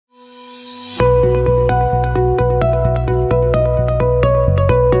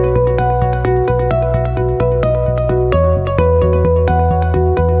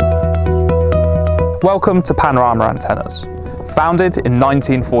Welcome to Panorama Antennas. Founded in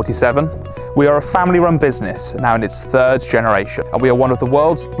 1947, we are a family-run business now in its third generation, and we are one of the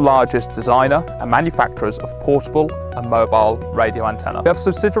world's largest designer and manufacturers of portable and mobile radio antenna. We have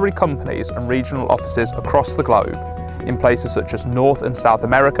subsidiary companies and regional offices across the globe in places such as North and South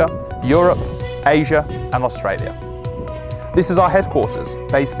America, Europe, Asia and Australia. This is our headquarters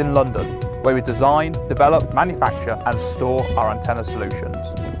based in London, where we design, develop, manufacture and store our antenna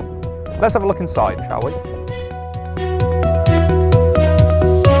solutions. Let's have a look inside, shall we?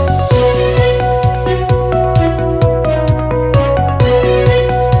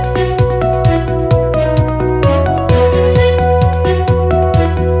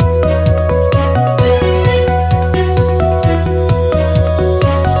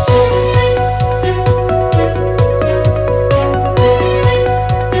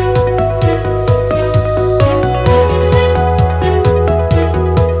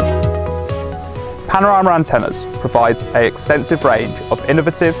 Panorama Antennas provides an extensive range of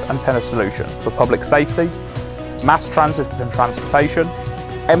innovative antenna solutions for public safety, mass transit and transportation,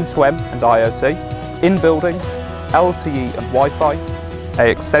 M2M and IoT, in-building, LTE and Wi-Fi, an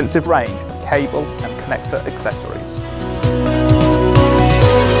extensive range of cable and connector accessories.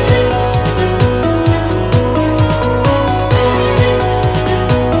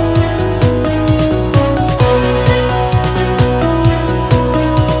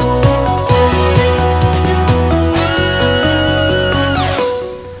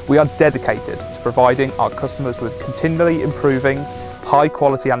 We are dedicated to providing our customers with continually improving,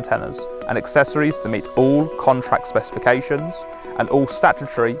 high-quality antennas and accessories that meet all contract specifications and all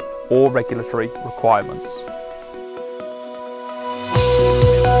statutory or regulatory requirements.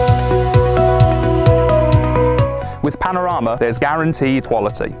 With Panorama, there's guaranteed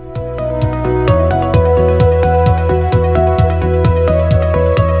quality.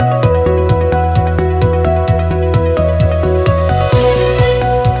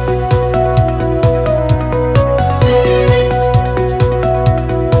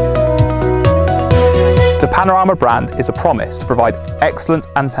 The Panorama brand is a promise to provide excellent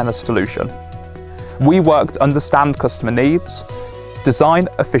antenna solution. We work to understand customer needs, design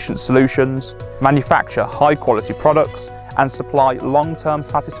efficient solutions, manufacture high quality products and supply long-term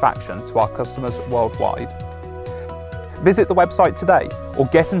satisfaction to our customers worldwide. Visit the website today or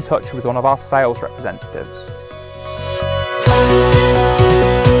get in touch with one of our sales representatives.